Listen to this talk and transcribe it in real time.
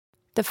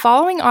The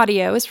following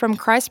audio is from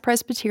Christ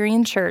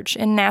Presbyterian Church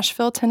in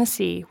Nashville,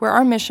 Tennessee, where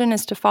our mission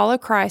is to follow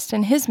Christ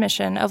in his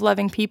mission of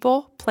loving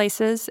people,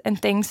 places,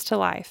 and things to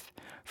life.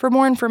 For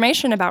more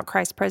information about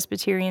Christ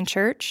Presbyterian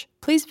Church,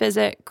 please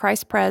visit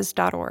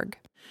christpres.org.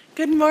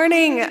 Good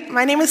morning.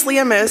 My name is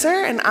Leah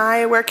Moser, and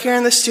I work here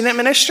in the student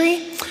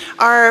ministry.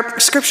 Our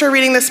scripture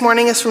reading this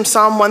morning is from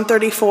Psalm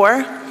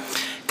 134.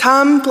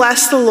 Come,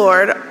 bless the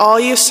Lord, all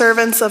you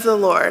servants of the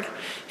Lord,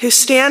 who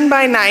stand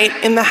by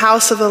night in the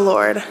house of the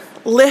Lord.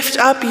 Lift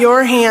up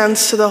your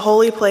hands to the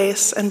holy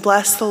place and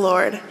bless the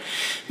Lord.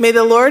 May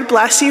the Lord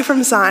bless you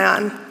from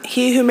Zion,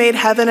 he who made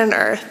heaven and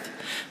earth.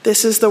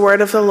 This is the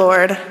word of the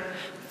Lord.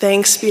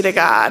 Thanks be to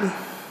God.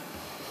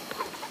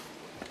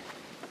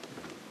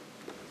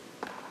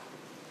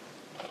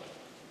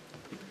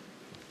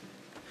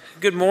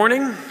 Good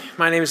morning.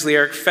 My name is Lee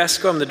Eric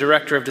Fesco. I'm the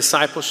Director of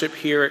Discipleship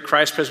here at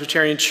Christ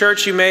Presbyterian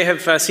Church. You may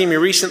have seen me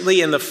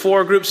recently in the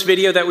 4 Groups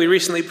video that we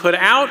recently put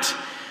out.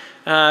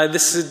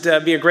 This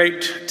would be a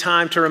great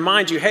time to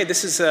remind you, hey,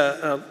 this is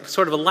a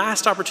sort of a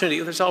last opportunity.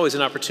 There's always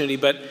an opportunity,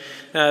 but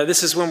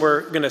this is when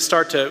we're going to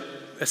start to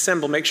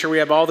assemble, make sure we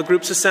have all the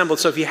groups assembled.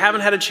 So if you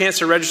haven't had a chance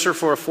to register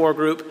for a 4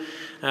 group,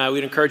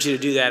 we'd encourage you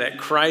to do that at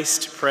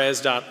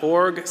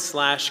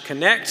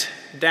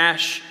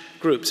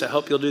christpres.org/connect-groups. I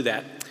hope you'll do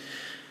that.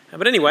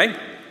 But anyway,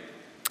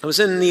 I was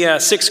in the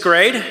 6th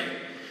grade, and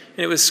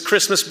it was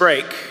Christmas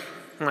break.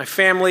 My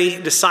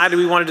family decided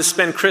we wanted to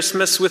spend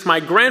Christmas with my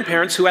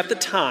grandparents, who at the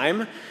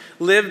time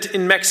lived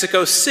in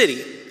Mexico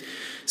City.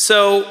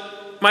 So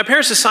my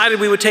parents decided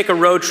we would take a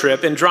road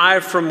trip and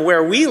drive from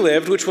where we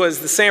lived, which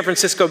was the San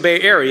Francisco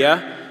Bay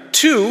Area,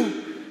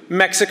 to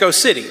Mexico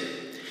City.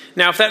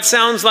 Now, if that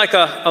sounds like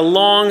a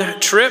long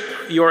trip,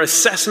 your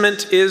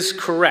assessment is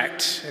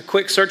correct. A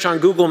quick search on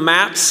Google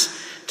Maps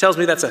tells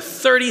me that's a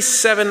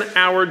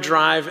 37-hour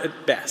drive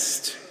at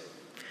best.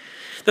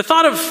 The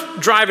thought of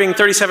driving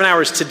 37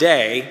 hours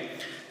today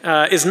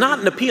is not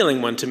an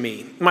appealing one to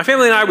me. My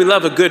family and I, we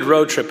love a good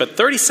road trip, but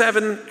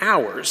 37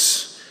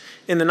 hours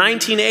in the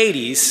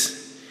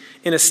 1980s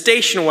in a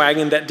station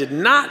wagon that did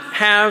not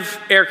have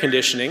air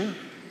conditioning.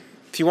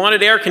 If you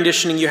wanted air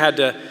conditioning, you had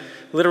to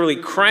literally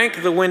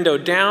crank the window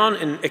down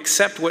and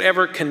accept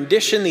whatever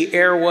condition the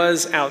air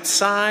was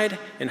outside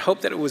and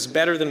hope that it was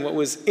better than what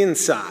was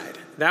inside.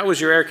 That was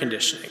your air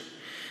conditioning.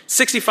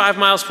 65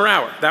 miles per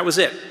hour, that was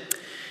it.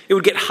 It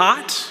would get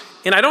hot,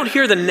 and I don't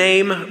hear the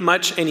name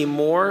much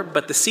anymore,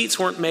 but the seats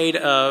were made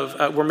of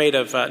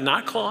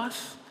not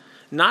cloth,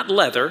 not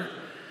leather,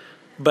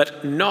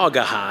 but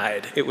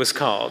naugahyde, it was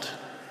called.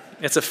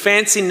 It's a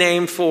fancy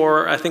name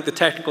for, I think the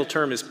technical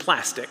term is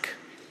plastic.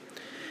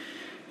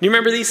 You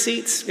remember these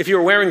seats? If you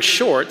were wearing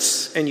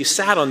shorts and you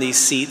sat on these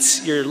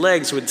seats, your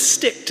legs would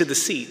stick to the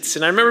seats.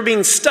 And I remember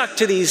being stuck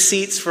to these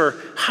seats for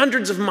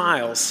hundreds of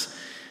miles,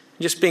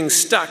 just being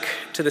stuck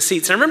to the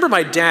seats. And I remember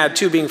my dad,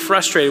 too, being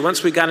frustrated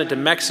once we got into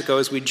Mexico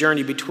as we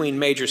journeyed between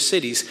major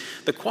cities.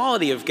 The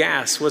quality of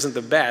gas wasn't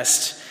the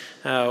best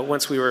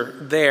once we were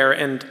there,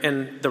 and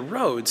the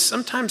roads,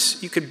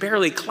 sometimes you could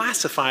barely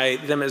classify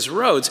them as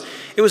roads.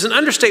 It was an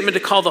understatement to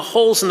call the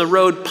holes in the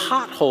road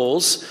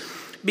potholes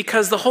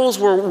because the holes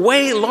were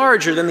way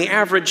larger than the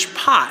average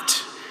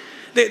pot.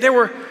 There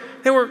were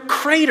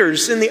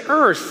craters in the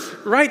earth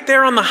right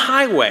there on the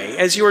highway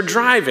as you were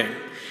driving.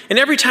 And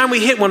every time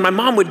we hit one, my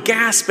mom would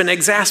gasp in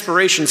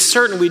exasperation,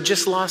 certain we'd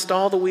just lost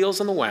all the wheels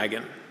on the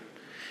wagon.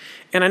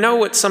 And I know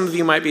what some of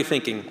you might be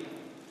thinking.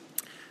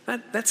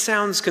 That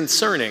sounds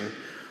concerning.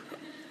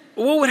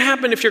 What would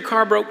happen if your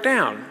car broke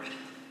down?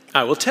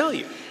 I will tell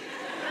you.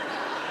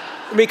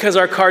 Because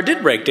our car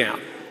did break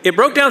down. It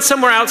broke down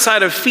somewhere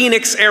outside of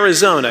Phoenix,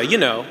 Arizona,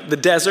 the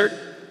desert.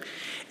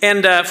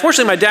 And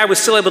fortunately, my dad was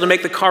still able to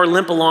make the car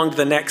limp along to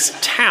the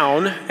next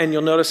town, and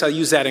you'll notice I'll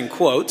use that in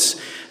quotes.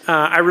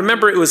 I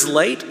remember it was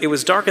late, it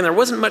was dark, and there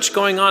wasn't much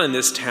going on in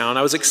this town.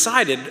 I was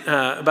excited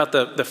about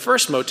the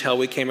first motel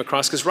we came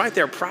across, because right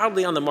there,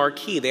 proudly on the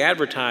marquee, they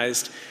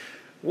advertised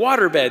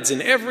waterbeds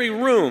in every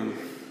room.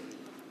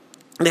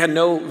 They had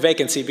no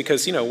vacancy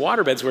because,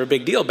 waterbeds were a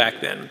big deal back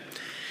then.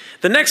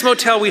 The next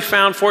motel we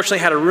found, fortunately,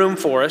 had a room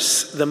for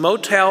us. The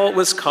motel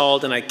was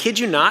called, and I kid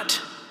you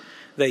not,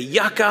 the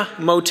Yucca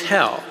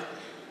Motel.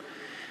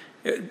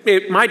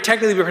 It might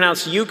technically be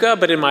pronounced Yucca,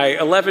 but in my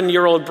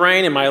 11-year-old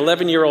brain and my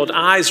 11-year-old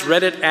eyes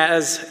read it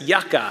as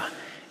Yucca.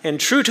 And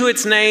true to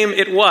its name,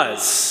 it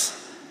was.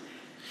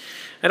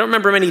 I don't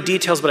remember many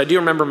details, but I do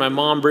remember my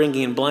mom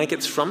bringing in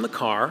blankets from the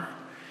car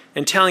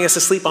and telling us to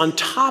sleep on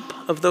top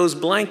of those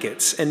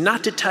blankets and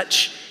not to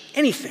touch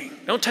anything.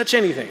 Don't touch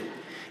anything.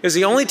 It was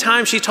the only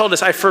time she told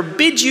us, I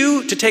forbid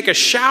you to take a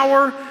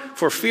shower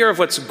for fear of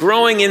what's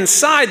growing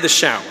inside the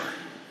shower.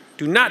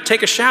 Do not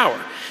take a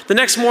shower. The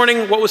next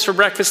morning, what was for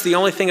breakfast? The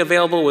only thing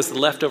available was the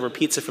leftover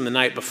pizza from the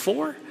night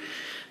before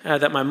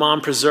that my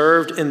mom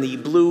preserved in the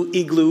blue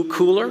igloo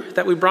cooler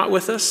that we brought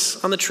with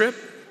us on the trip.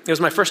 It was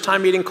my first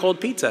time eating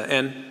cold pizza,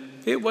 and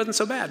it wasn't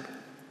so bad.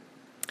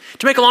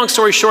 To make a long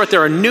story short,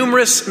 there are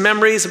numerous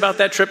memories about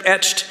that trip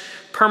etched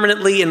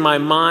permanently in my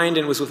mind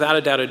and was without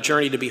a doubt a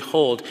journey to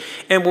behold.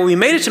 And when we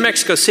made it to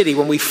Mexico City,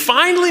 when we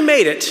finally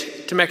made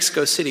it to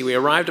Mexico City, we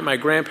arrived at my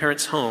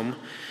grandparents' home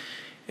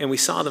and we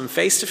saw them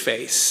face to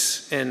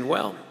face. And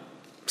well,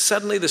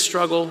 suddenly the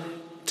struggle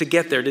to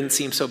get there didn't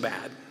seem so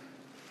bad.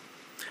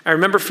 I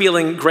remember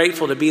feeling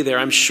grateful to be there.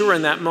 I'm sure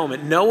in that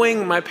moment,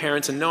 knowing my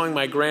parents and knowing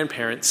my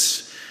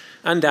grandparents,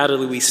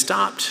 undoubtedly we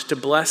stopped to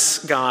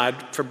bless God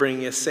for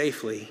bringing us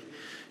safely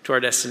to our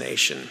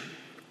destination.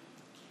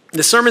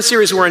 The sermon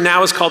series we're in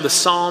now is called the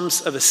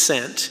Psalms of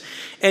Ascent.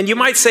 And you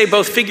might say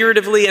both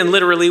figuratively and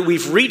literally,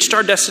 we've reached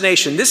our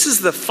destination. This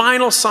is the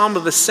final Psalm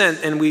of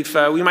Ascent, and we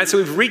might say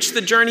we've reached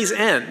the journey's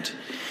end.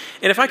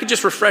 And if I could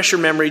just refresh your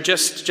memory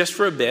just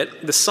for a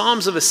bit, the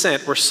Psalms of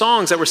Ascent were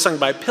songs that were sung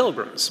by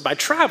pilgrims, by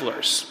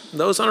travelers,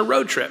 those on a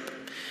road trip.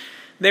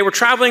 They were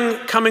traveling,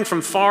 coming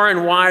from far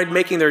and wide,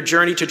 making their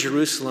journey to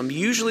Jerusalem,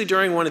 usually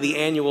during one of the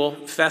annual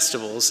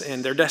festivals.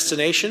 And their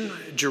destination,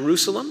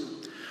 Jerusalem,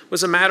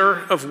 was a matter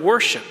of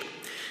worship,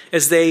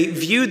 as they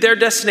viewed their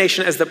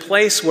destination as the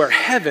place where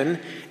heaven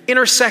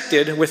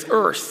intersected with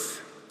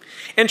earth.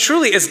 And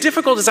truly, as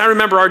difficult as I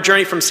remember our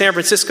journey from San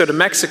Francisco to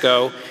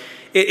Mexico,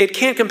 it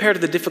can't compare to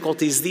the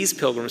difficulties these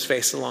pilgrims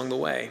faced along the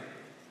way.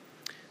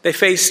 They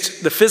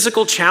faced the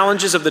physical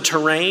challenges of the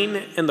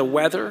terrain and the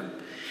weather.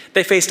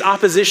 They faced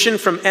opposition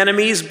from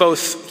enemies,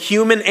 both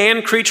human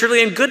and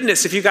creaturely. And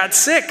goodness, if you got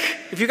sick,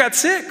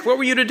 what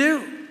were you to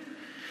do?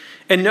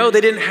 And no,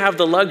 they didn't have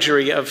the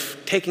luxury of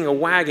taking a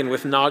wagon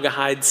with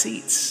Naugahyde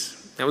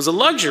seats. That was a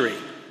luxury.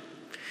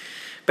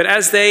 But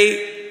as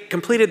they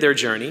completed their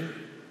journey,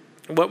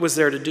 what was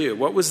there to do?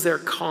 What was their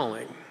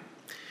calling?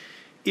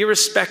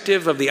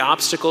 Irrespective of the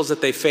obstacles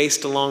that they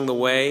faced along the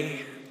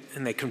way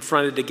and they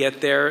confronted to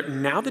get there,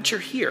 now that you're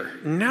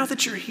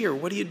here,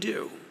 what do you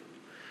do?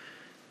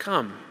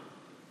 Come,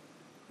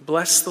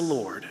 bless the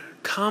Lord.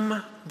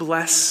 Come,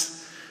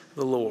 bless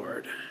the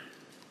Lord.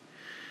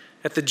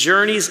 At the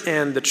journey's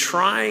end, the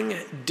trying,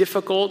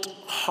 difficult,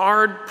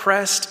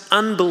 hard-pressed,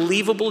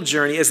 unbelievable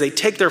journey, as they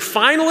take their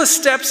finalist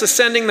steps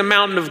ascending the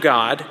mountain of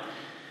God,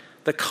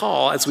 the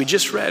call, as we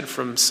just read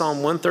from Psalm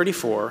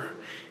 134,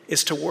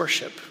 is to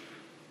worship,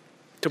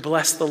 to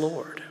bless the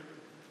Lord.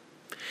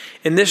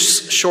 In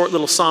this short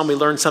little psalm, we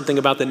learn something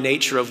about the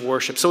nature of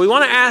worship. So we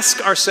want to ask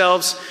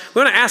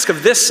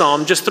of this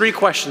psalm just 3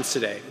 questions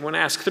today. We want to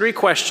ask 3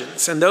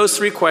 questions. And those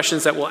 3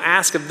 questions that we'll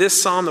ask of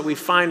this psalm that we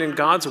find in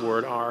God's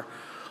word are,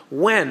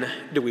 when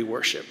do we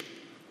worship?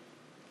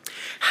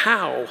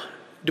 How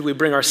do we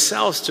bring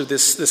ourselves to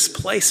this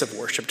place of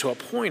worship, to a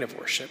point of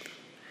worship?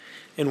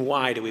 And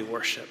why do we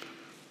worship?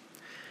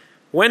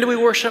 When do we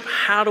worship?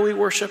 How do we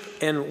worship?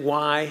 And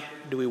why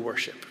do we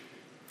worship?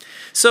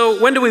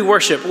 So when do we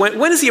worship?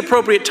 When is the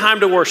appropriate time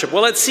to worship?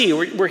 Well, let's see.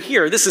 We're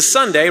here. This is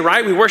Sunday,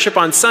 right? We worship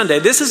on Sunday.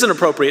 This is an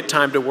appropriate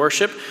time to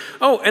worship.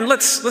 Oh, and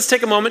let's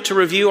take a moment to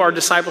review our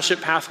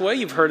discipleship pathway.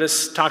 You've heard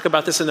us talk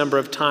about this a number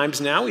of times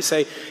now. We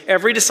say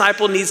every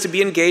disciple needs to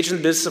be engaged in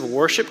the business of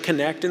worship,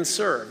 connect, and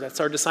serve. That's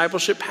our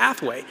discipleship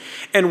pathway.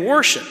 And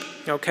worship,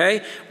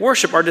 okay?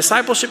 Worship, our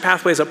discipleship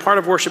pathway as a part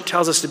of worship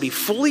tells us to be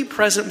fully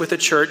present with the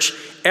church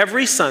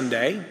every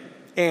Sunday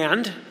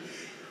and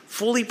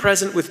fully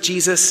present with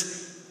Jesus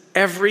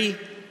every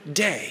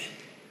day.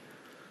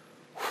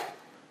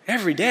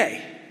 Every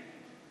day.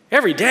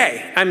 Every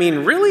day. I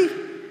mean, really?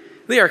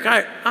 Lyric,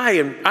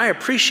 I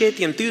appreciate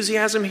the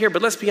enthusiasm here,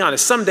 but let's be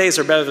honest, some days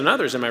are better than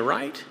others, am I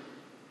right?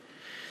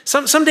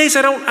 Some days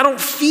I don't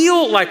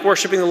feel like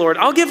worshiping the Lord.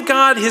 I'll give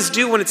God his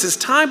due when it's his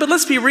time, but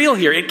let's be real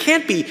here. It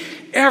can't be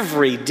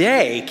every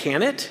day,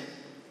 can it?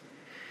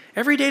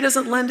 Every day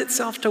doesn't lend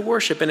itself to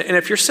worship. And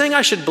if you're saying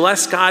I should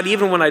bless God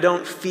even when I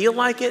don't feel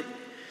like it,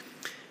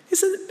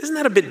 isn't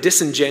that a bit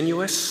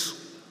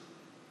disingenuous?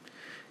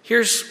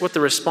 Here's what the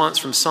response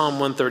from Psalm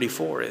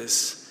 134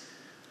 is.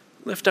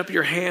 Lift up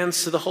your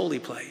hands to the holy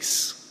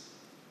place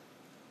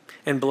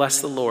and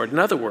bless the Lord. In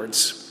other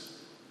words,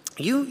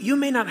 you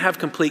may not have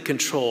complete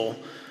control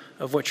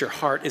of what your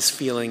heart is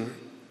feeling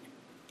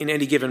in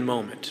any given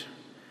moment,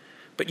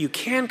 but you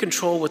can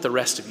control what the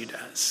rest of you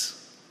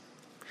does.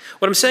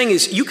 What I'm saying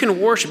is you can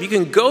worship, you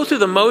can go through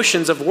the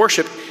motions of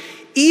worship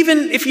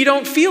even if you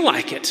don't feel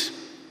like it.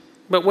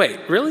 But wait,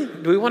 really?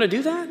 Do we want to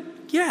do that?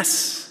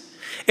 Yes.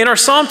 In our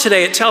psalm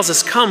today, it tells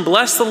us, come,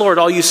 bless the Lord,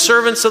 all you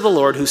servants of the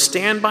Lord who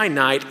stand by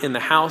night in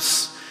the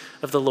house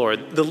of the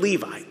Lord. The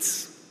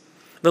Levites.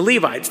 The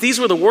Levites, these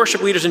were the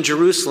worship leaders in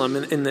Jerusalem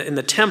in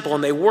the temple,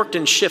 and they worked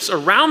in shifts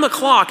around the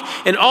clock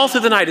and all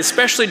through the night,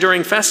 especially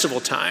during festival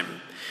time.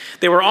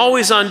 They were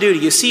always on duty.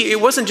 You see, it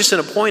wasn't just an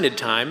appointed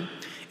time.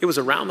 It was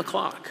around the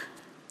clock.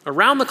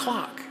 Around the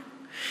clock.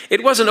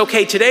 It wasn't,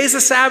 okay, today's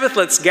the Sabbath,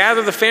 let's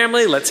gather the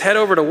family, let's head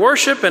over to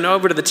worship and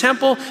over to the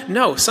temple.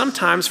 No,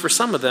 sometimes for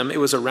some of them, it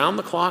was around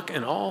the clock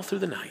and all through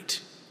the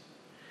night.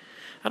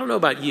 I don't know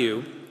about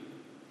you,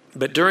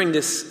 but during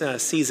this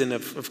season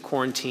of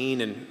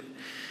quarantine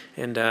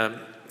and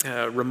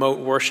remote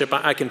worship,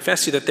 I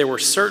confess to you that there were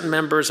certain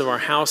members of our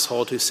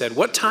household who said,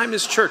 what time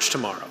is church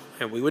tomorrow?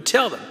 And we would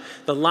tell them,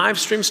 the live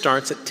stream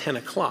starts at 10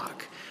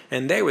 o'clock.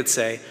 And they would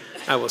say,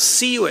 I will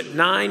see you at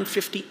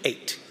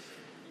 9:58.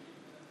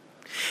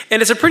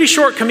 And it's a pretty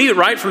short commute,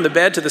 right, from the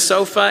bed to the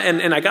sofa.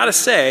 And I got to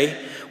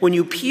say, when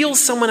you peel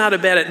someone out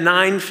of bed at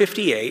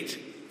 9:58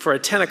 for a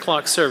 10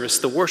 o'clock service,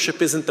 the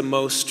worship isn't the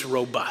most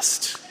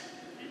robust.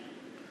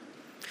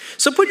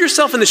 So put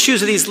yourself in the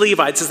shoes of these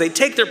Levites as they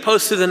take their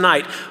post through the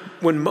night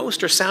when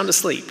most are sound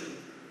asleep.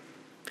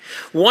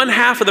 One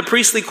half of the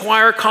priestly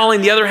choir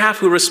calling the other half,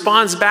 who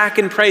responds back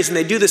in praise. And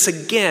they do this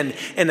again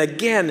and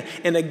again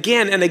and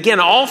again and again.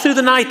 All through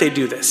the night they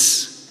do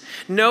this.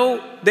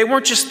 No, they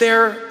weren't just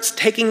there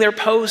taking their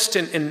post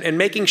and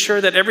making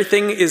sure that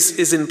everything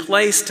is in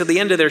place till the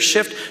end of their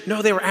shift.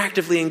 No, they were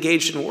actively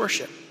engaged in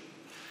worship.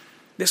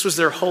 This was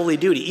their holy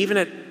duty, even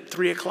at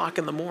 3 o'clock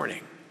in the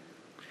morning.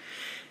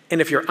 And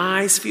if your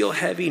eyes feel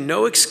heavy,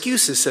 no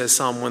excuses, says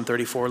Psalm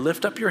 134.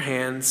 Lift up your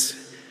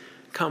hands.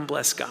 Come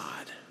bless God.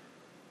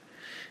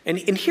 And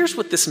here's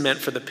what this meant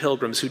for the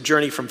pilgrims who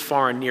journey from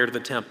far and near to the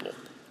temple.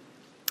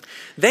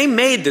 They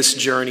made this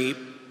journey,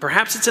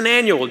 perhaps it's an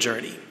annual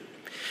journey.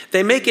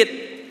 They make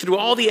it through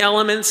all the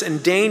elements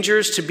and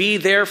dangers to be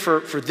there for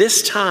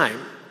this time.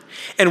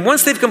 And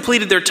once they've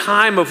completed their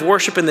time of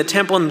worship in the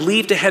temple and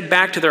leave to head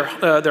back to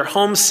their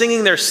homes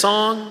singing their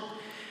song,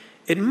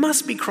 it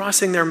must be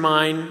crossing their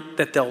mind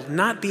that they'll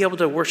not be able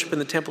to worship in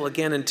the temple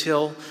again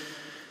until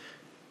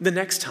the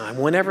next time,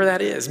 whenever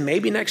that is.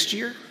 Maybe next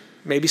year,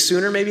 maybe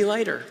sooner, maybe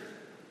later.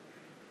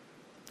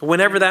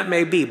 Whenever that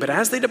may be. But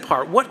as they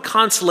depart, what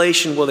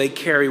consolation will they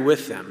carry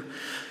with them?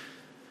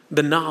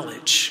 The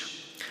knowledge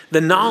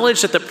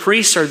that the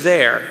priests are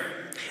there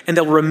and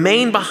they'll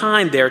remain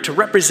behind there to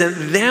represent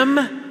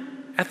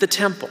them at the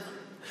temple.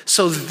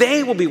 So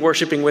they will be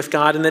worshiping with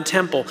God in the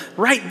temple,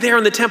 right there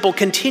in the temple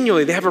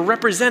continually. They have a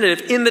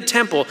representative in the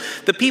temple.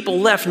 The people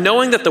left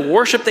knowing that the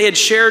worship they had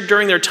shared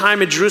during their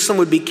time in Jerusalem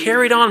would be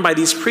carried on by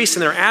these priests in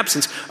their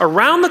absence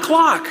around the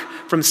clock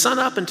from sun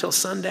up until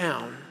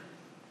sundown.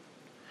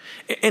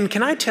 And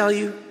can I tell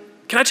you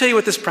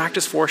what this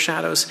practice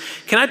foreshadows?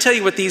 Can I tell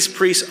you what these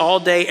priests all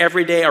day,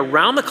 every day,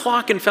 around the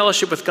clock in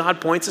fellowship with God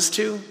points us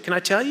to? Can I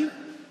tell you?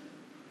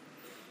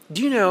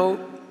 Do you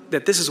know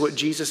that this is what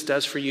Jesus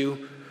does for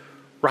you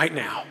right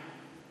now?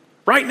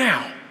 Right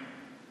now.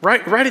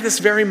 Right at this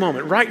very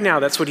moment. Right now,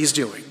 that's what he's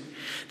doing.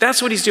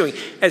 That's what he's doing.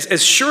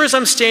 As sure as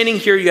I'm standing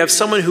here, you have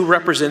someone who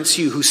represents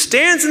you, who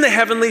stands in the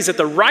heavenlies at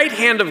the right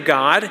hand of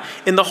God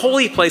in the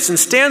holy place and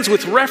stands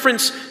with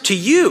reference to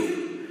you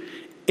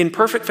in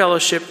perfect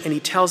fellowship, and he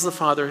tells the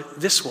Father,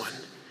 this one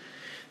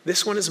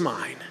is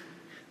mine.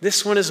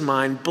 This one is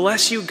mine.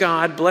 Bless you,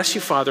 God. Bless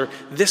you, Father.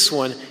 This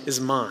one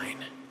is mine.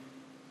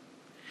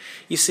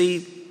 You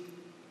see,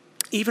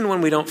 even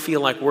when we don't feel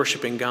like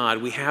worshiping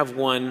God, we have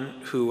one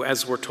who,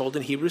 as we're told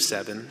in Hebrews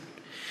 7,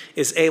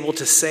 is able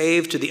to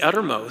save to the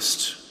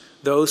uttermost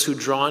those who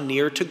draw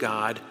near to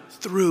God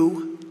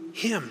through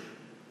him,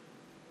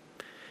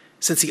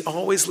 since he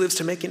always lives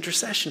to make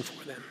intercession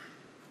for them.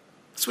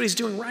 That's what he's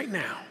doing right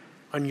now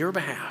on your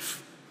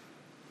behalf.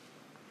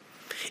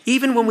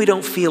 Even when we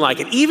don't feel like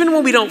it, even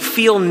when we don't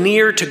feel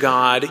near to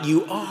God,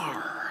 you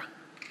are.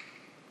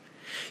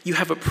 You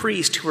have a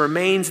priest who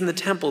remains in the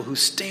temple, who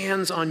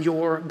stands on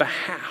your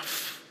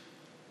behalf.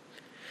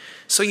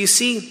 So you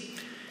see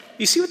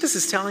what this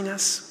is telling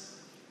us?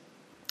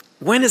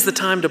 When is the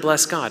time to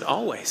bless God?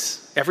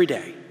 Always, every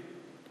day.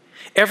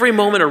 Every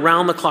moment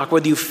around the clock,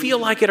 whether you feel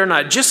like it or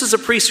not, just as a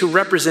priest who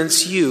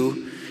represents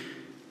you,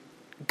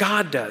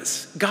 God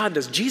does,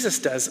 Jesus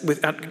does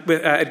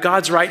at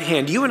God's right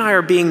hand. You and I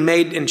are being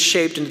made and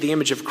shaped into the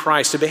image of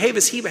Christ to behave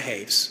as he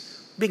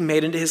behaves, being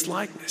made into his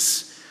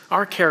likeness,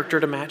 our character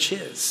to match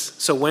his.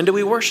 So when do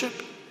we worship?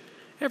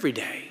 Every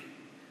day,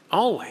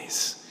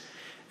 always,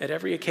 at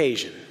every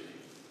occasion.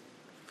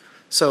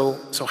 So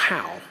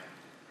how?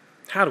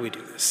 How do we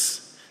do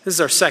this? This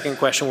is our second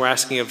question we're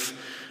asking of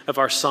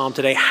our psalm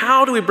today.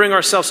 How do we bring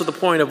ourselves to the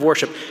point of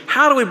worship?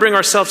 How do we bring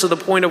ourselves to the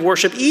point of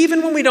worship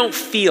even when we don't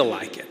feel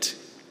like it?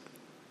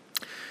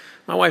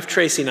 My wife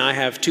Tracy and I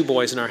have 2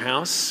 boys in our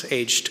house,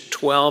 aged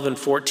 12 and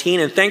 14,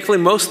 and thankfully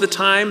most of the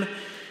time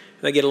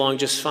they get along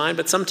just fine,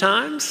 but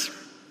sometimes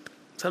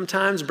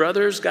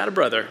brothers got a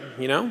brother,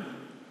 you know?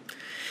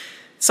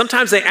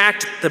 Sometimes they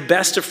act the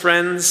best of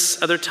friends,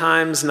 other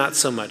times not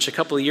so much. A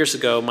couple of years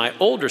ago, my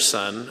older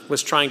son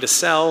was trying to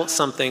sell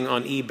something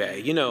on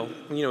eBay. You know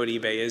what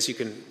eBay is. You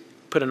can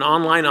put an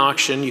online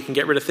auction, you can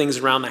get rid of things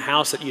around the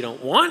house that you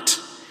don't want.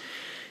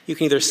 You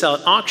can either sell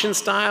it auction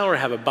style or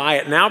have a buy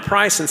it now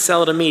price and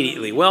sell it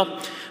immediately. Well,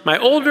 my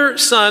older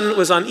son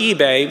was on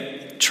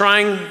eBay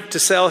trying to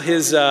sell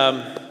his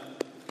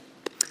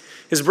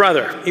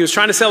brother. He was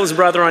trying to sell his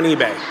brother on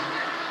eBay.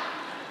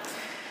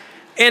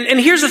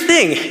 And here's the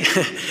thing.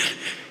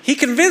 He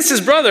convinced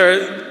his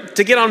brother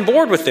to get on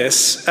board with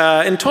this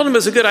and told him it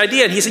was a good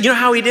idea. And he said, you know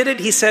how he did it?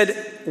 He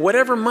said,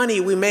 whatever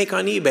money we make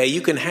on eBay,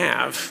 you can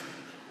have,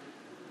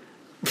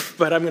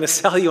 but I'm going to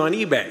sell you on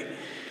eBay.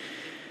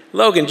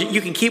 Logan,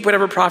 you can keep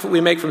whatever profit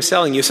we make from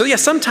selling you. So yeah,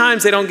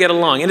 sometimes they don't get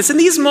along. And it's in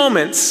these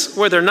moments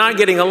where they're not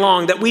getting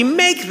along that we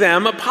make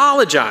them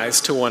apologize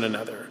to one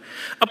another.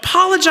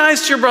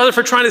 Apologize to your brother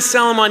for trying to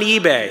sell him on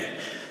eBay.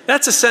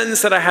 That's a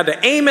sentence that I had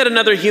to aim at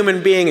another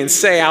human being and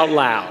say out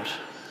loud.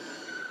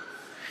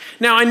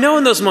 Now, I know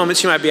in those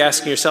moments you might be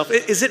asking yourself,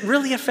 is it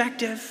really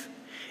effective?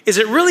 Is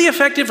it really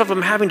effective if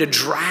I'm having to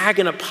drag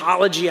an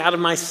apology out of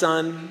my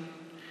son?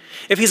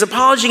 If he's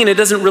apologizing and it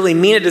doesn't really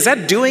mean it, is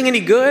that doing any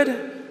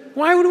good?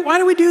 Why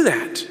do we do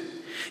that?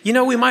 You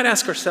know, we might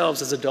ask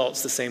ourselves as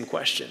adults the same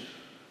question.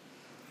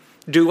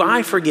 Do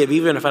I forgive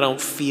even if I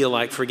don't feel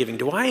like forgiving?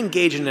 Do I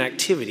engage in an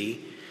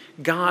activity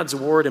God's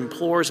word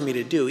implores me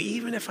to do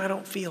even if I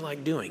don't feel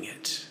like doing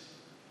it?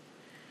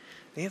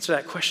 The answer to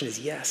that question is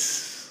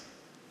yes.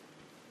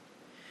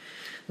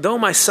 Though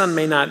my son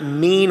may not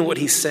mean what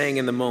he's saying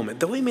in the moment,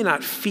 though he may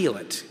not feel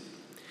it,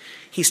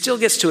 he still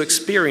gets to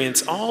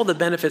experience all the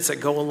benefits that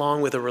go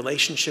along with a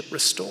relationship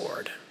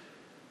restored.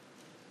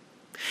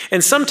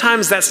 And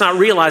sometimes that's not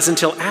realized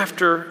until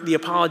after the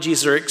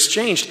apologies are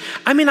exchanged.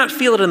 I may not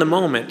feel it in the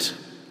moment,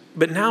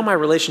 but now my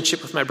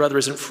relationship with my brother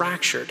isn't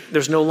fractured.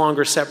 There's no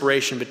longer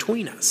separation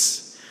between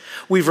us.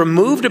 We've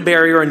removed a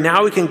barrier, and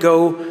now we can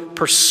go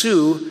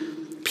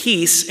pursue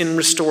peace in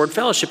restored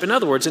fellowship. In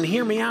other words, and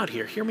hear me out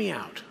here, hear me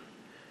out.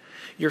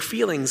 Your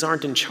feelings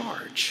aren't in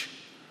charge.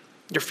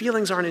 Your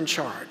feelings aren't in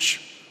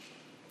charge.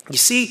 You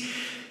see,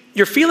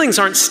 your feelings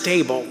aren't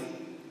stable.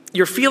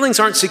 Your feelings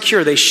aren't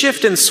secure. They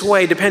shift and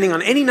sway depending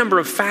on any number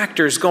of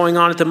factors going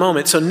on at the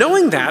moment. So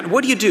knowing that,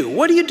 what do you do?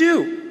 What do you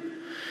do?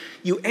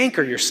 You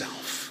anchor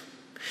yourself.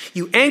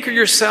 You anchor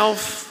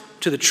yourself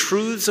to the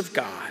truths of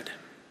God.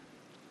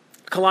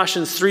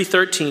 Colossians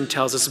 3:13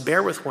 tells us,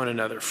 bear with one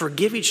another,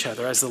 forgive each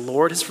other as the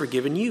Lord has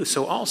forgiven you.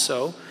 So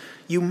also,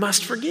 you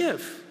must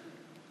forgive.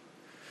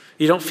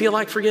 You don't feel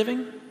like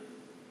forgiving?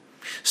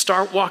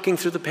 Start walking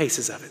through the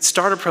paces of it.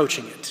 Start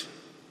approaching it.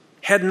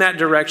 Head in that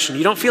direction.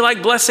 You don't feel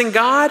like blessing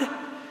God?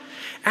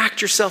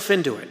 Act yourself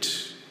into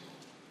it.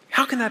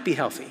 How can that be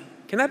healthy?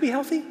 Can that be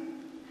healthy?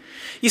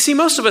 You see,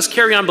 most of us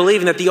carry on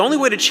believing that the only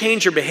way to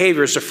change your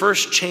behavior is to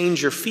first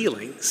change your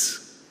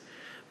feelings.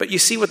 But you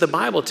see, what the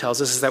Bible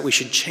tells us is that we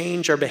should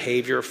change our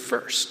behavior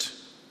first.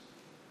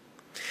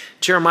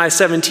 Jeremiah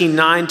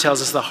 17:9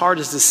 tells us the heart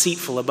is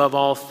deceitful above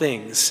all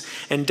things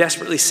and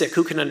desperately sick.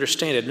 Who can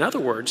understand it? In other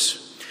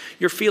words,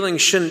 your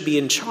feelings shouldn't be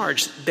in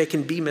charge. They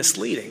can be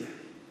misleading.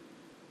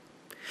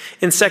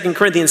 In 2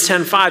 Corinthians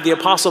 10:5, the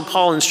Apostle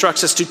Paul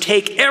instructs us to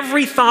take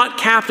every thought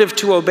captive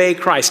to obey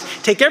Christ.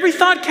 Take every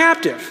thought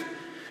captive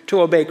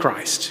to obey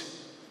Christ.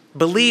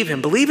 Believe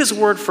him. Believe his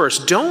word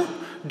first.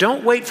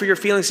 Don't wait for your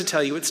feelings to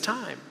tell you it's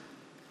time.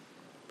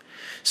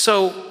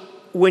 So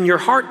when your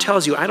heart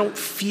tells you, I don't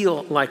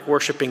feel like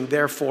worshiping,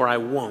 therefore I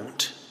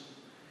won't,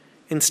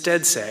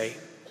 instead say,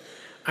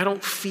 I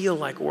don't feel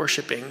like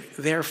worshiping,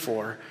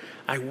 therefore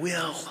I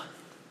will.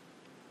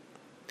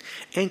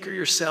 Anchor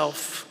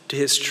yourself to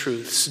his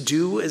truths.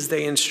 Do as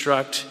they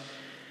instruct,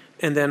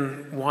 and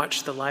then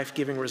watch the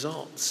life-giving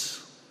results.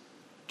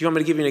 Do you want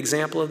me to give you an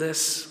example of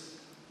this?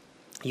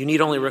 You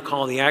need only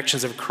recall the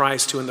actions of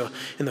Christ who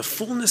in the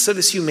fullness of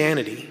his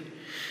humanity,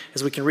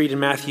 as we can read in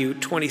Matthew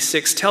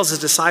 26, tells his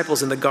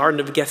disciples in the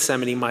Garden of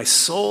Gethsemane, my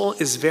soul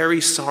is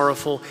very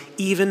sorrowful,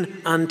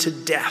 even unto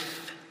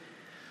death.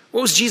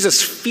 What was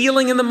Jesus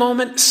feeling in the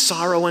moment?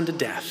 Sorrow unto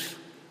death.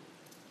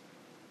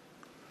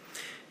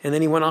 And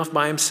then he went off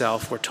by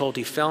himself. We're told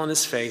he fell on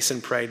his face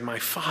and prayed, my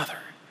Father,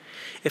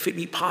 if it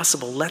be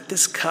possible, let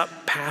this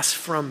cup pass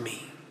from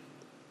me.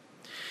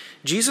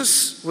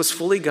 Jesus was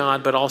fully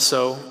God, but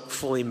also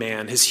fully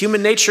man. His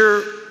human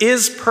nature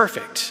is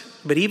perfect,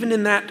 but even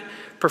in that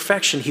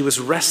perfection, he was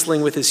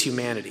wrestling with his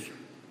humanity.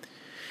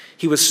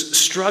 He was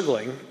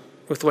struggling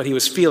with what he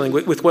was feeling,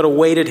 with what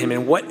awaited him,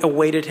 and what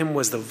awaited him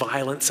was the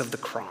violence of the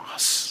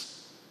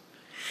cross.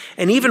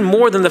 And even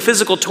more than the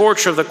physical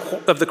torture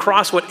of the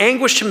cross, what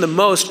anguished him the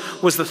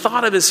most was the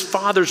thought of his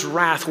Father's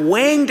wrath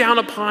weighing down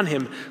upon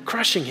him,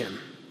 crushing him.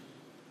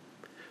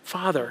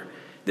 Father,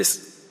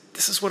 this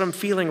is what I'm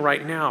feeling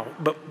right now,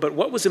 but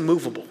what was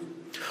immovable?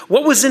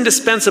 What was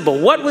indispensable?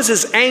 What was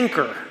his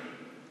anchor?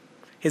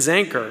 His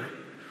anchor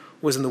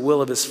was in the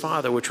will of his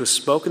Father, which was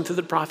spoken through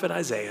the prophet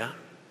Isaiah,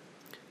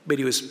 but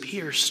he was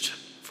pierced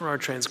for our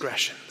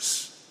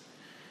transgressions.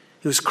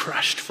 He was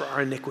crushed for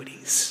our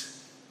iniquities.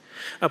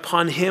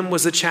 Upon him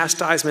was the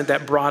chastisement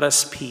that brought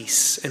us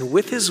peace, and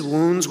with his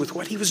wounds, with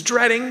what he was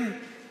dreading,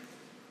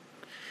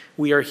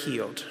 we are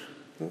healed.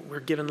 We're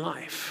given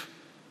life.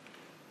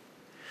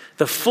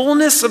 The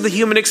fullness of the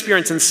human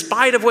experience, in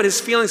spite of what his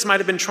feelings might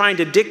have been trying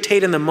to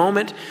dictate in the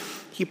moment,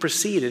 he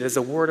proceeded as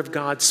the word of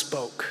God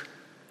spoke.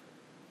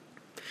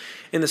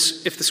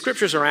 If the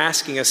scriptures are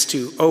asking us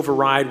to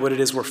override what it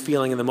is we're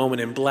feeling in the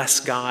moment and bless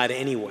God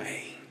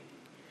anyway,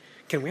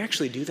 can we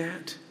actually do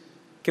that?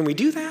 Can we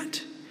do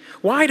that?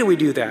 Why do we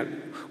do that?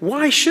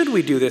 Why should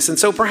we do this? And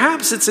so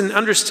perhaps it's in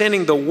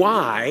understanding the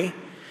why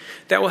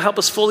that will help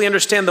us fully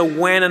understand the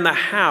when and the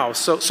how.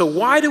 So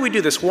why do we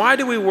do this? Why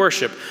do we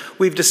worship?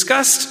 We've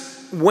discussed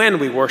when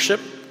we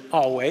worship,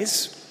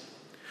 always.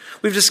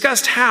 We've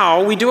discussed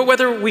how we do it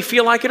whether we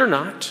feel like it or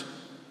not.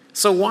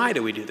 So why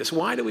do we do this?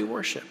 Why do we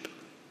worship?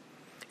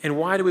 And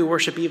why do we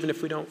worship even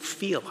if we don't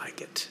feel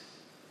like it?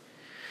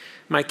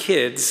 My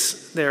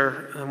kids,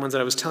 they're the ones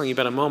that I was telling you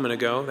about a moment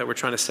ago that we're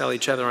trying to sell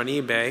each other on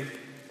eBay.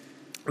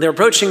 They're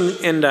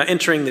approaching and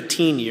entering the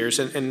teen years,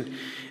 and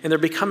they're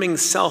becoming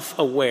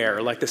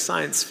self-aware, like the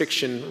science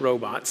fiction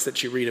robots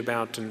that you read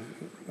about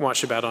and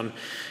watch about on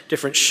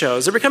different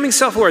shows. They're becoming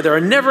self-aware. They're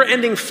a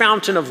never-ending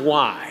fountain of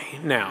why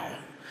now.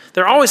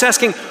 They're always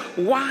asking,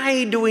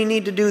 why do we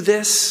need to do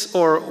this?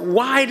 Or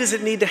why does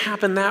it need to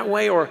happen that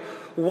way? Or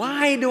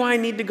why do I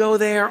need to go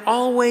there?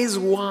 Always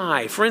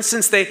why. For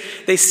instance, they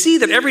see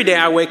that every day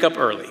I wake up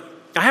early.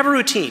 I have a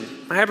routine.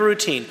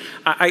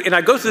 And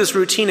I go through this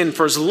routine, and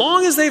for as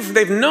long as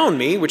they've known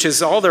me, which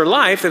is all their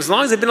life, as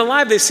long as they've been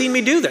alive, they've seen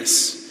me do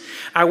this.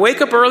 I wake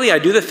up early, I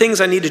do the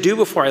things I need to do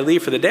before I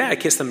leave for the day, I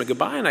kiss them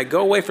goodbye, and I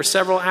go away for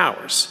several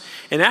hours.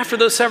 And after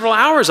those several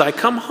hours, I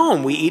come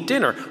home, we eat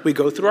dinner, we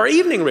go through our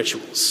evening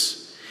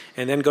rituals,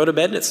 and then go to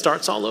bed, and it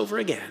starts all over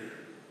again.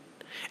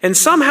 And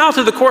somehow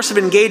through the course of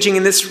engaging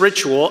in this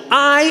ritual,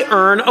 I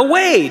earn a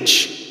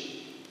wage.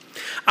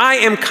 I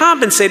am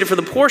compensated for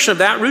the portion of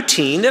that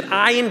routine that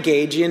I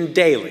engage in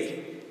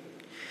daily.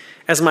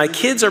 As my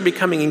kids are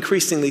becoming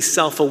increasingly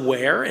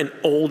self-aware and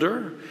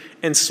older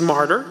and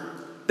smarter,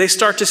 they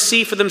start to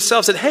see for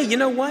themselves that, hey, you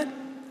know what?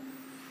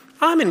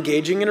 I'm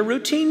engaging in a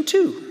routine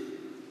too.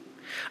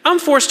 I'm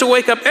forced to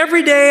wake up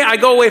every day. I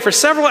go away for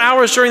several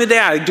hours during the day.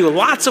 I do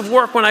lots of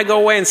work when I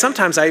go away, and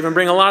sometimes I even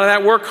bring a lot of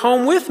that work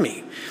home with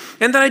me.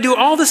 And then I do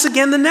all this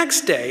again the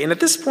next day. And at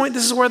this point,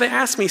 this is where they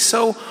ask me,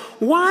 so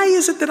why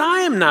is it that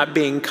I am not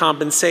being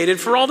compensated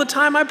for all the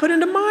time I put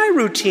into my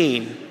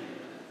routine?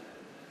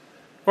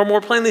 Or more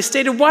plainly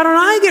stated, why don't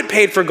I get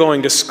paid for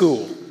going to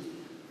school?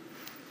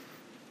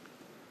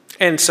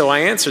 And so I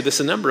answer this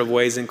a number of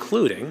ways,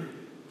 including,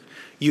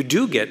 you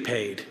do get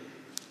paid.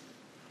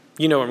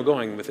 You know where I'm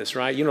going with this,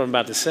 right? You know what I'm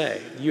about to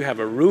say. You have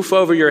a roof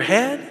over your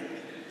head.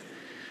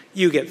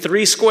 You get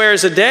 3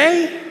 squares a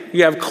day.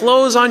 You have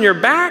clothes on your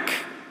back.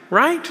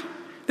 Right?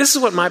 This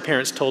is what my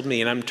parents told me,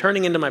 and I'm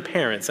turning into my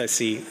parents, I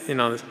see, in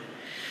all this.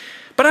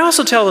 But I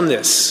also tell them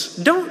this.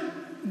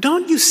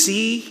 Don't you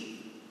see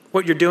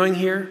what you're doing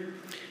here?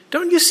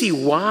 Don't you see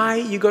why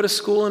you go to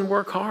school and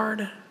work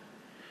hard?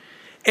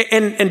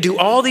 And do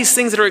all these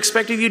things that are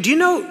expected of you? Do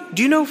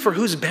you know for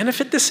whose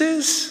benefit this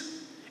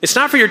is? It's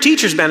not for your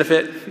teacher's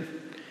benefit.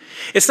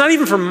 It's not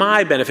even for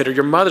my benefit or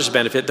your mother's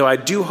benefit, though I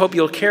do hope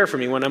you'll care for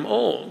me when I'm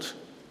old.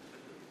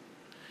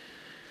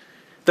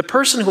 The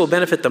person who will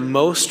benefit the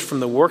most from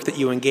the work that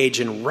you engage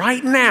in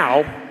right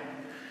now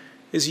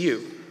is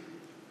you.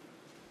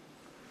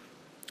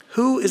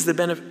 Who is the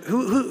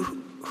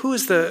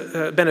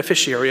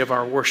beneficiary of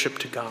our worship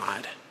to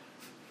God?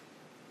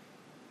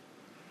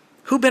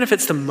 Who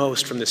benefits the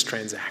most from this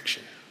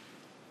transaction?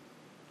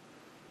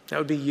 That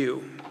would be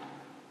you.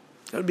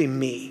 That would be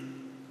me.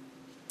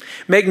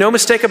 Make no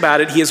mistake about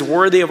it, he is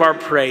worthy of our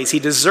praise. He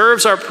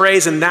deserves our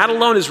praise, and that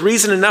alone is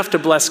reason enough to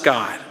bless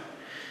God.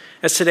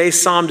 As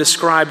today's psalm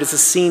described, it's a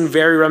scene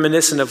very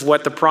reminiscent of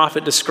what the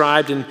prophet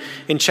described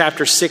in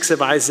chapter 6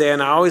 of Isaiah.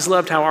 And I always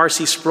loved how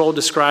R.C. Sproul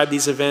described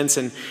these events.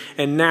 And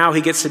now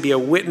he gets to be a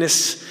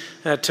witness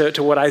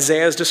to what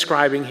Isaiah is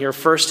describing here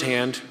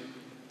firsthand,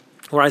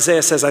 where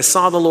Isaiah says, I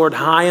saw the Lord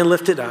high and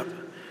lifted up.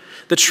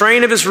 The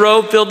train of his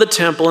robe filled the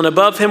temple, and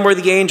above him were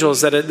the angels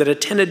that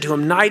attended to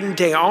him night and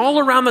day, all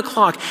around the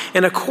clock,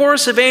 and a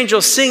chorus of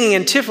angels singing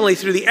antiphonally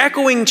through the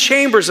echoing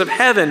chambers of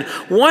heaven,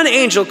 one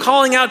angel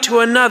calling out to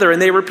another,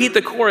 and they repeat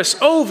the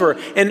chorus over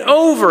and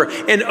over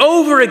and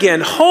over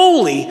again.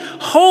 Holy,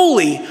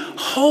 holy,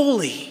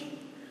 holy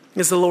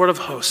is the Lord of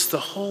hosts. The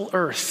whole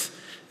earth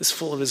is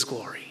full of his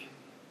glory.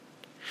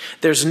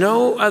 There's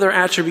no other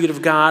attribute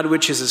of God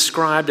which is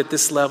ascribed at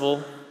this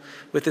level,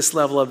 with this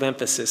level of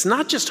emphasis.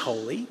 Not just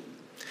holy,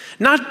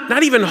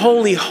 not even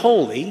holy,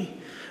 holy,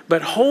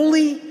 but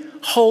holy,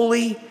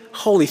 holy,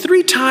 holy.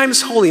 3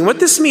 times holy. And what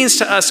this means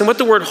to us, and what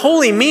the word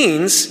holy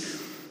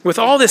means, with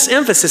all this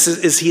emphasis,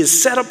 is he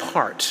is set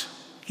apart.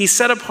 He's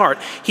set apart.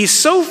 He's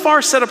so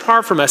far set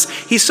apart from us.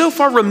 He's so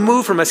far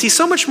removed from us. He's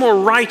so much more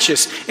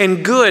righteous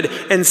and good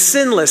and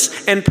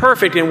sinless and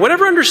perfect. And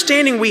whatever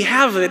understanding we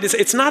have of it,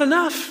 it's not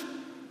enough.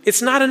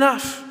 It's not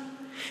enough.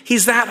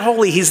 He's that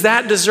holy. He's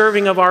that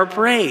deserving of our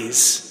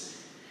praise.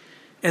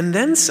 And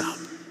then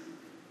some.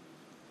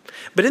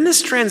 But in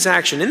this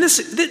transaction, in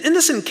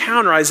this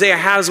encounter Isaiah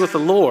has with the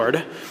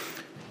Lord,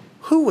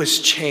 who was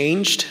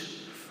changed?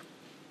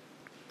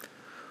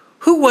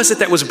 Who was it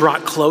that was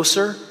brought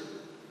closer?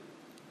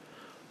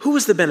 Who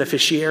was the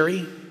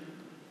beneficiary?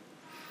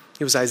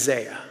 It was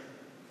Isaiah.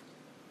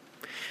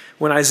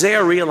 When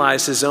Isaiah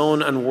realized his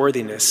own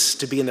unworthiness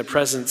to be in the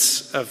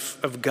presence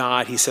of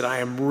God, he said, I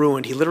am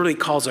ruined. He literally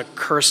calls a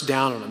curse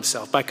down on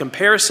himself. By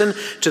comparison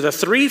to the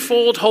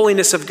threefold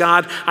holiness of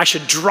God, I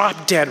should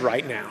drop dead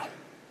right now.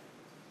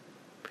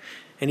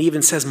 And he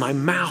even says, my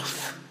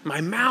mouth,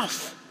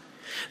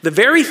 the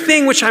very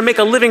thing which I make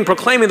a living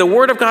proclaiming the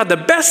word of God, the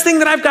best thing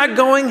that I've got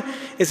going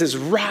is as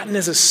rotten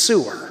as a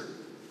sewer.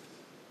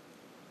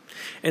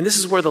 And this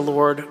is where the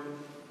Lord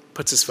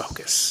puts his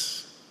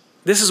focus.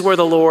 This is where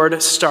the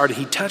Lord started.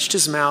 He touched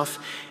his mouth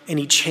and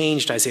he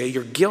changed Isaiah.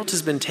 Your guilt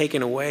has been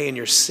taken away and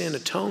your sin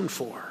atoned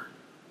for.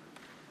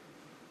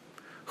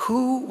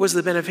 Who was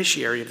the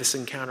beneficiary of this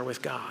encounter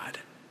with God?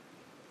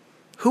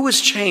 Who was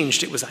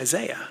changed? It was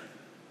Isaiah.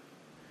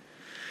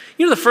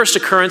 You know, the first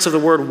occurrence of the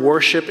word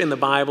worship in the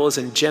Bible is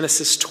in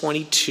Genesis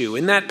 22.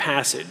 In that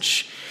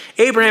passage,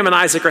 Abraham and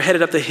Isaac are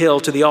headed up the hill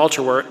to the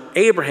altar where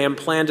Abraham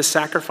planned to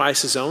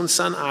sacrifice his own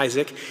son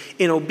Isaac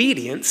in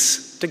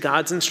obedience to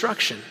God's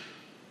instruction.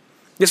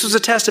 This was a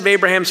test of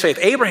Abraham's faith.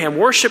 Abraham,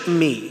 worship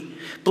me,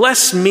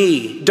 bless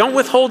me, don't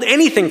withhold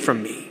anything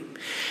from me.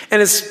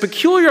 And as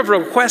peculiar of a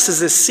request as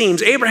this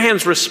seems,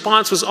 Abraham's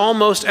response was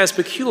almost as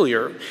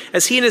peculiar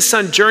as he and his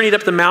son journeyed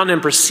up the mountain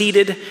and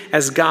proceeded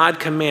as God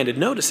commanded.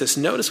 Notice this.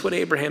 Notice what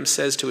Abraham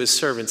says to his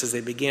servants as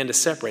they began to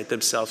separate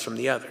themselves from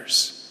the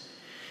others.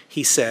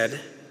 He said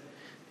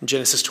in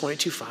Genesis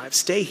 22:5,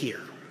 "Stay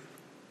here.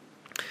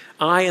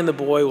 I and the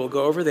boy will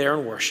go over there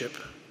and worship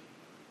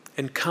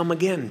and come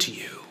again to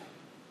you."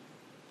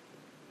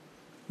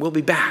 We'll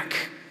be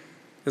back,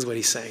 is what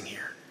he's saying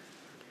here.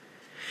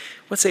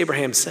 What's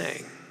Abraham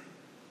saying?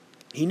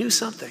 He knew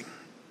something.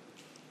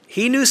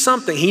 He knew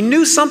something. He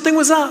knew something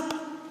was up.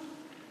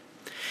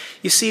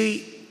 You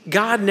see,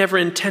 God never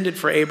intended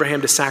for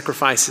Abraham to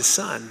sacrifice his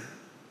son.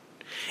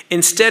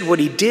 Instead, what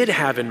he did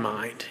have in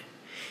mind,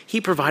 he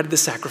provided the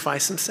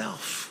sacrifice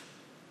himself,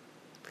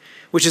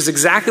 which is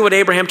exactly what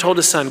Abraham told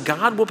his son.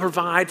 God will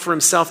provide for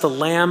himself the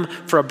lamb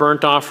for a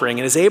burnt offering.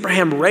 And as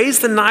Abraham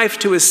raised the knife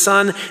to his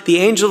son, the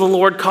angel of the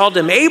Lord called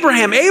him,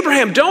 "Abraham,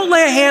 Abraham, don't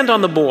lay a hand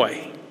on the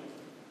boy."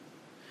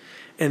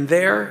 And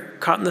there,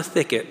 caught in the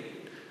thicket,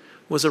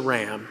 was a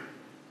ram.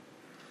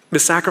 The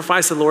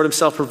sacrifice the Lord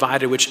himself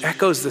provided, which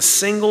echoes the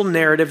single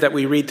narrative that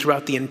we read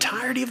throughout the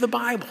entirety of the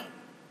Bible.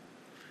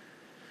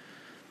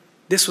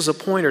 This was a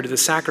pointer to the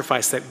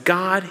sacrifice that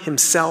God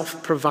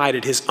himself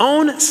provided. His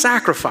own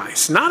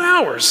sacrifice, not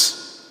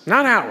ours,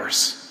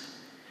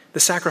 the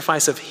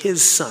sacrifice of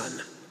his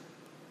son.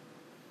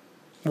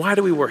 Why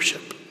do we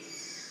worship?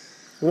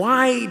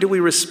 Why do we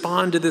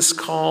respond to this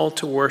call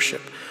to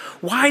worship?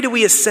 Why do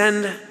we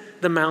ascend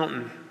the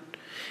mountain?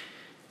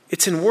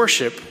 It's in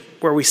worship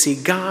where we see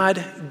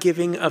God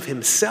giving of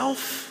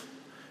himself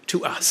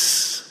to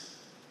us.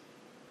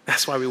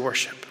 That's why we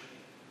worship.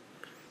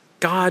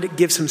 God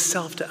gives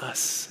himself to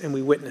us, and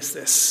we witness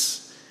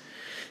this.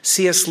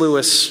 C.S.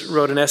 Lewis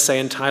wrote an essay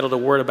entitled "A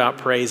Word About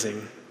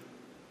Praising."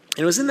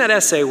 And it was in that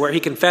essay where he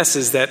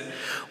confesses that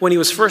when he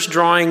was first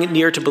drawing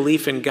near to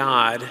belief in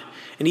God,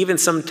 and even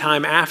some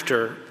time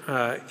after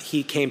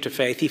he came to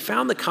faith, he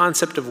found the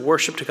concept of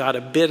worship to God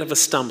a bit of a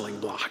stumbling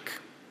block.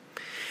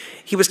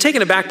 He was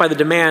taken aback by the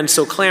demand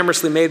so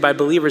clamorously made by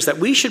believers that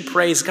we should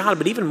praise God,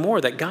 but even more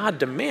that God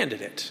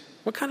demanded it.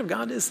 What kind of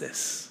God is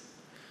this?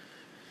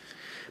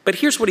 But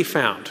here's what he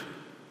found,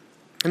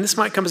 and this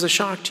might come as a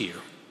shock to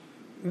you.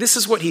 This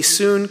is what he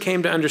soon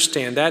came to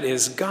understand. That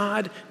is,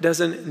 God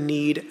doesn't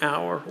need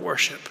our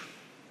worship.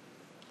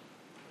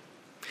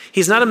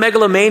 He's not a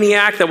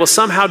megalomaniac that will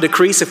somehow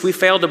decrease if we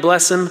fail to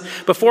bless him.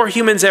 Before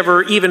humans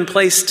were even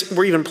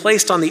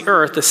placed on the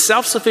earth, the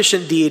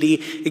self-sufficient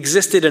deity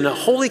existed in a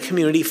holy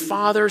community,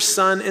 Father,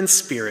 Son, and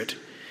Spirit,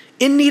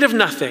 in need of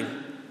nothing,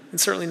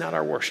 and certainly not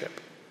our worship.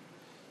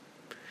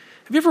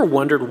 Have you ever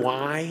wondered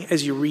why,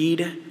 as you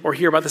read or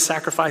hear about the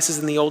sacrifices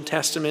in the Old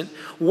Testament,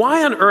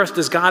 why on earth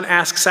does God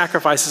ask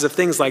sacrifices of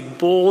things like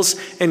bulls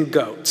and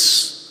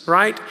goats,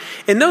 right?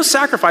 In those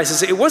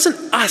sacrifices, it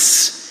wasn't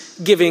us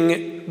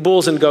giving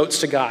bulls and goats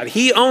to God.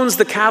 He owns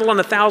the cattle on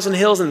 1,000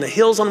 hills and the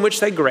hills on which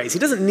they graze. He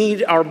doesn't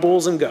need our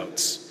bulls and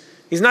goats.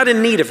 He's not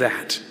in need of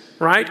that,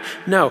 right?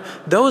 No, in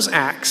those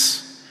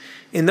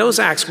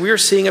acts, we are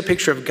seeing a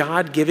picture of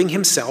God giving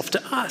himself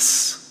to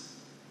us.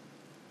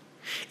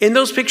 In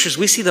those pictures,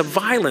 we see the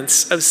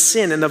violence of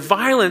sin and the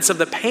violence of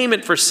the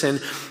payment for sin.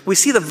 We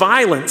see the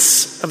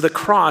violence of the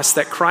cross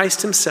that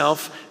Christ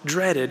himself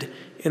dreaded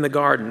in the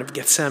Garden of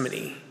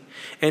Gethsemane.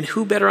 And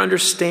who better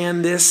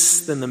understand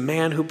this than the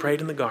man who prayed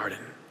in the garden?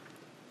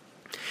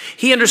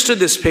 He understood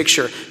this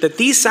picture, that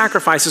these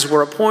sacrifices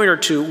were a pointer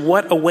to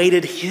what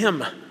awaited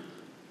him.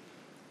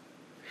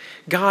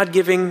 God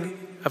giving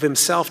of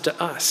himself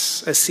to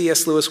us, as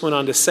C.S. Lewis went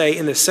on to say,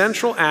 in the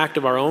central act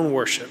of our own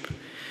worship,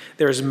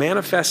 there is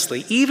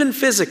manifestly, even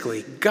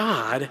physically,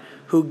 God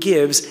who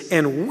gives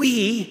and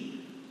we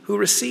who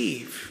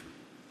receive.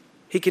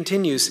 He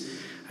continues,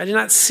 I do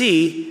not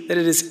see that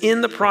it is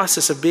in the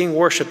process of being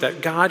worshiped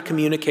that God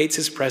communicates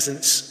his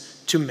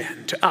presence to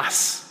men, to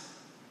us.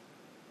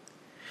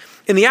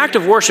 In the act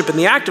of worship, in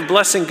the act of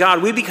blessing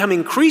God, we become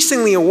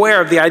increasingly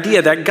aware of the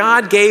idea that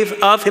God gave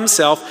of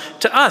himself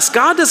to us.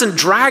 God doesn't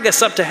drag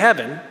us up to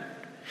heaven.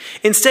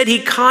 Instead,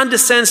 he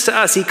condescends to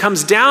us. He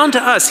comes down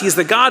to us. He's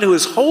the God who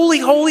is holy,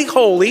 holy,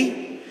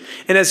 holy.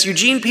 And as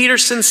Eugene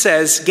Peterson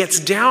says, gets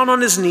down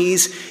on his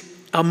knees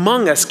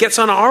among us, gets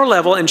on our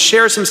level and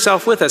shares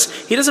himself with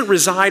us. He doesn't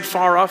reside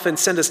far off and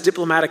send us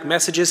diplomatic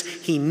messages.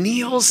 He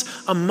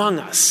kneels among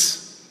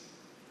us.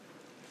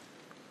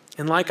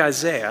 And like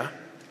Isaiah,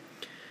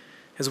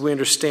 as we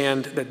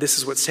understand that this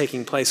is what's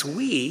taking place,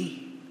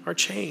 we are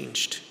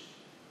changed.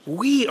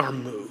 We are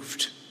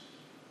moved.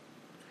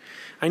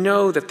 I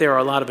know that there are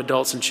a lot of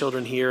adults and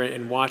children here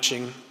and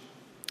watching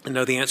and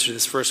know the answer to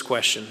this first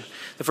question.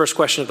 The first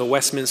question of the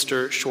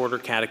Westminster Shorter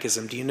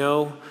Catechism. Do you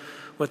know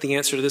what the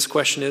answer to this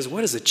question is?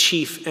 What is the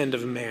chief end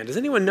of man? Does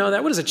anyone know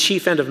that? What is the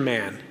chief end of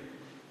man?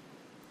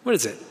 What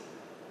is it?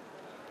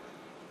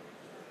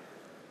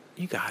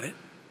 You got it.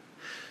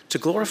 To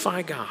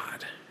glorify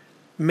God.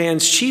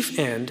 Man's chief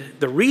end,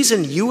 the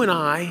reason you and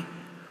I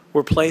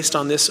were placed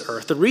on this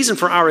earth, the reason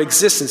for our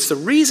existence, the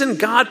reason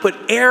God put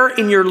air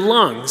in your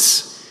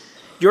lungs,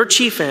 your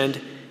chief end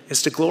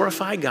is to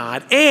glorify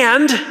God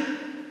and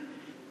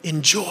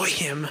enjoy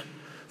him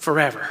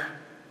forever.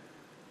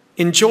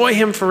 Enjoy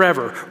him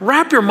forever.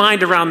 Wrap your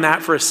mind around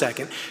that for a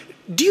second.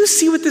 Do you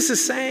see what this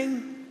is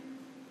saying?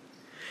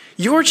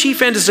 Your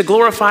chief end is to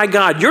glorify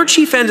God. Your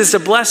chief end is to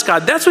bless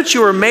God. That's what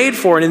you were made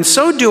for. And in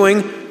so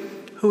doing,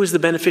 who is the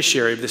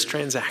beneficiary of this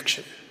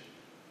transaction?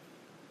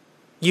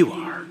 You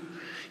are.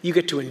 You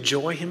get to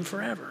enjoy him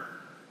forever.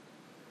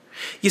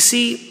 You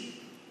see,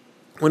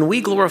 when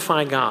we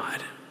glorify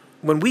God,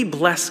 when we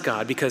bless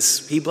God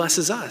because he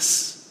blesses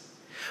us,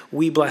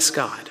 we bless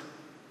God.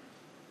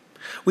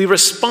 We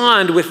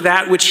respond with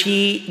that which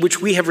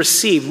we have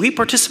received. We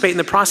participate in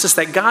the process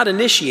that God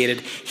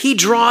initiated. He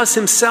draws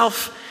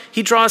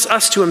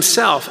us to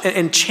himself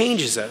and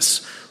changes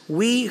us.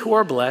 We who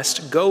are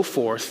blessed go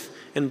forth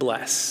and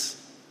bless.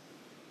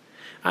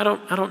 I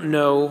don't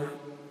know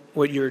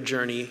what your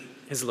journey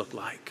has looked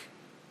like.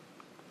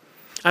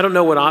 I don't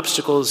know what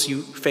obstacles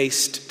you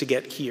faced to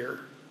get here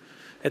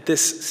at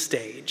this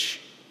stage,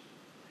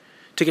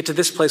 to get to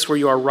this place where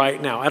you are right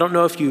now. I don't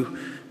know if you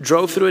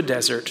drove through a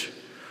desert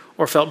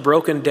or felt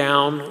broken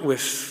down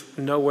with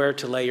nowhere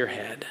to lay your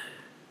head.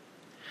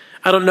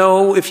 I don't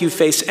know if you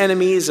face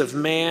enemies of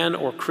man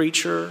or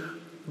creature,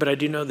 but I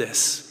do know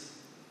this.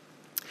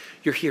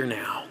 You're here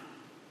now.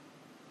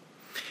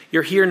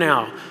 You're here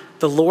now.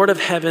 The Lord of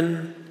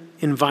heaven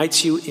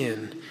invites you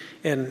in,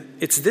 and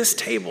it's this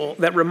table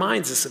that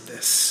reminds us of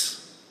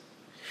this.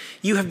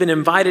 You have been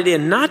invited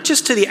in, not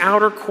just to the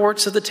outer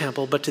courts of the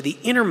temple, but to the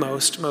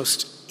innermost,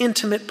 most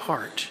intimate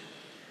part.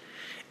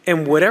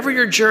 And whatever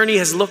your journey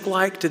has looked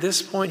like to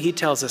this point, he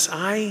tells us,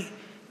 I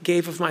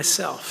gave of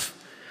myself.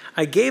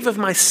 I gave of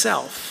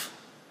myself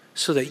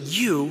so that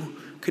you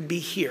could be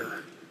here.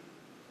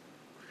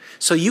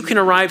 So you can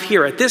arrive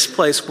here at this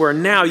place where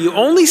now you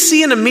only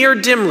see in a mirror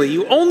dimly.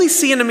 You only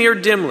see in a mirror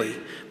dimly,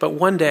 but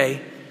one day,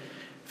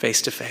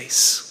 face to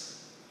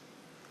face.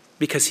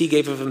 Because he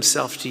gave of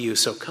himself to you,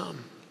 so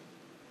come.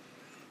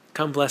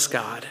 Come bless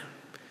God,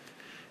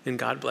 and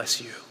God bless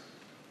you.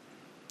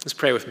 Let's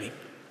pray with me.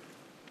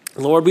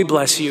 Lord, we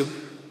bless you.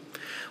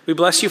 We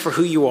bless you for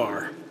who you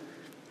are.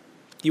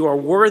 You are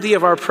worthy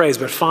of our praise,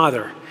 but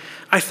Father,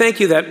 I thank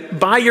you that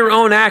by your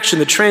own action,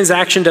 the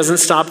transaction doesn't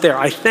stop there.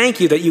 I thank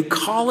you that you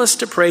call us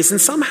to praise and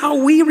somehow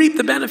we reap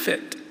the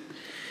benefit.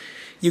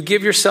 You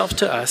give yourself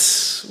to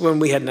us when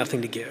we had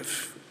nothing to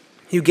give.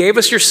 You gave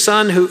us your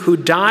Son who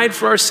died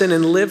for our sin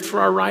and lived for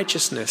our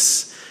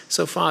righteousness.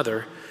 So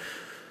Father,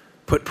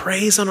 put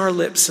praise on our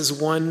lips as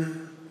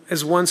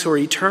ones who are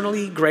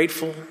eternally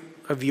grateful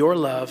of your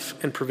love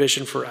and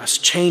provision for us.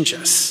 Change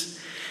us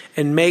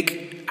and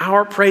make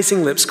our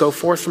praising lips go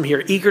forth from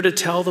here, eager to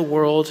tell the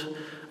world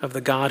of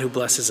the God who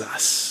blesses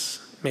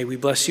us. May we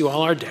bless you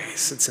all our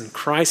days. It's in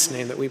Christ's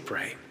name that we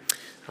pray.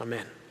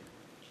 Amen.